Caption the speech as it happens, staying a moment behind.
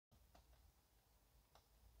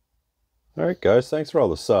All right, guys, thanks for all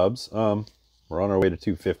the subs. We're on our way to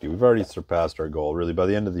 250. We've already surpassed our goal. Really, by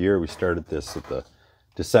the end of the year, we started this at the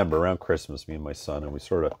December, around Christmas, me and my son, and we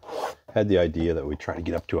sort of had the idea that we'd try to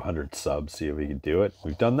get up to 100 subs, see if we could do it.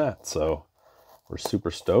 We've done that, so we're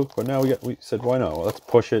super stoked. But now we said, why not? Well, let's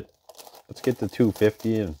push it. Let's get to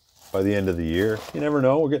 250, and by the end of the year, you never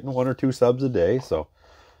know, we're getting 1 or 2 subs a day, so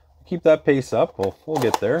keep that pace up. We'll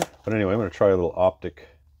get there. But anyway, I'm going to try a little Optic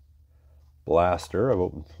blaster. I've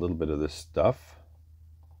opened a little bit of this stuff.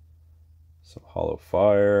 Some hollow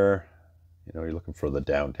fire. You know, you're looking for the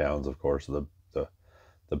downtowns, of course, the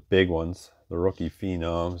big ones, the rookie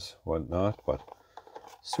phenoms, whatnot. But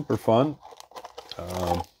super fun.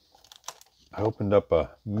 I opened up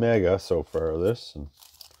a mega so far of this, and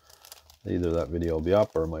either that video will be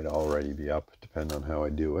up or it might already be up, depending on how I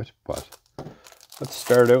do it. But let's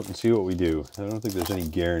start out and see what we do. I don't think there's any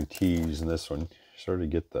guarantees in this one. You sort of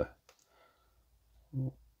get the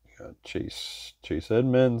got Chase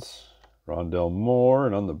Edmonds, Rondell Moore,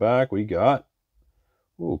 and on the back we got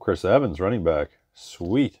Chris Evans, running back.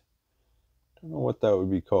 Sweet. Don't know what that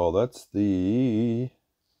would be called. That's the,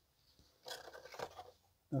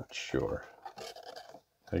 not sure.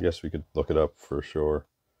 I guess we could look it up for sure.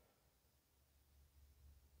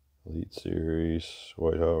 Elite Series,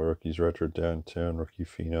 White Hot Rookies, Retro Downtown, Rookie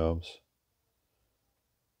Phenoms.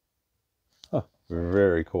 Huh,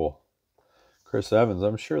 very cool. Chris Evans,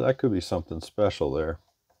 I'm sure that could be something special there.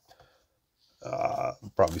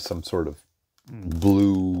 Probably some sort of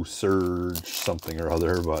blue surge, something or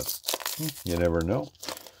other, but you never know.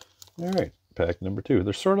 All right, pack number 2.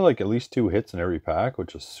 There's sort of like at least 2 hits in every pack,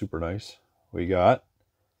 which is super nice. We got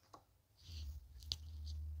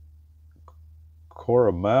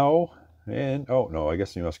Coramau, and oh no, I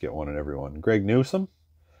guess you must get one in every one. Greg Newsome.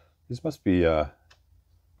 These must be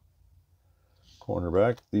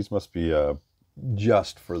cornerback. These must be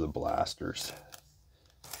just for the blasters.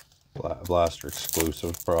 Blaster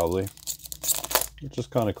exclusive, probably. Which is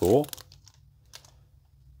kind of cool.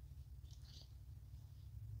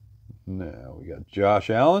 Now we got Josh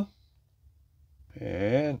Allen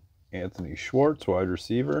and Anthony Schwartz, wide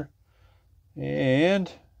receiver,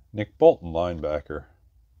 and Nick Bolton, linebacker,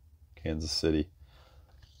 Kansas City.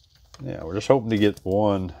 Yeah, we're just hoping to get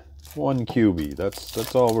one QB.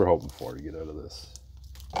 That's all we're hoping for to get out of this.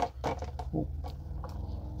 Ooh.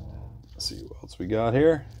 Let's see what else we got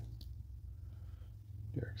here.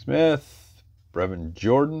 Derek Smith, Brevin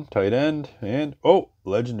Jordan, tight end, and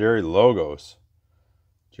legendary logos.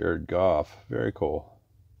 Jared Goff, very cool.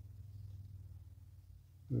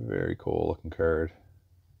 Very cool looking card.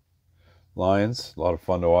 Lions, a lot of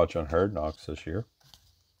fun to watch on Hard Knocks this year.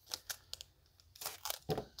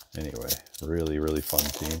 Anyway, really, really fun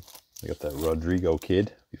team. We got that Rodrigo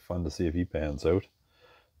kid. Be fun to see if he pans out.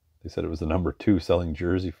 They said it was the number 2 selling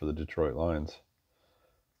jersey for the Detroit Lions.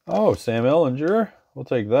 Oh, Sam Ehlinger. We'll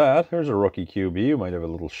take that. There's a rookie QB who might have a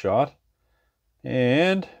little shot.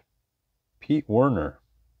 And Pete Werner.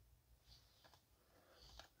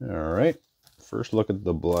 All right. First look at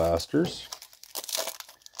the blasters.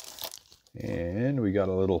 And we got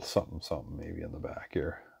a little something maybe in the back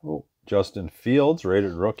here. Oh, Justin Fields,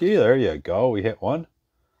 rated rookie. There you go. We hit one.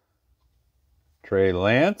 Trey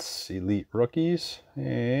Lance, elite rookies.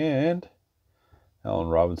 And Allen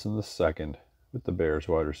Robinson II with the Bears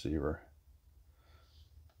wide receiver.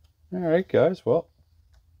 All right, guys. Well,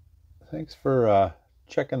 thanks for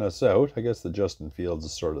checking us out. I guess the Justin Fields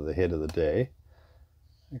is sort of the hit of the day.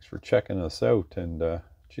 Thanks for checking us out. And,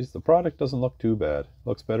 geez, the product doesn't look too bad.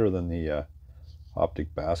 Looks better than the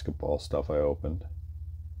Optic basketball stuff I opened.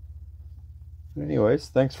 Anyways,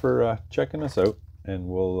 thanks for checking us out. And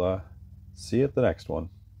we'll see you at the next one.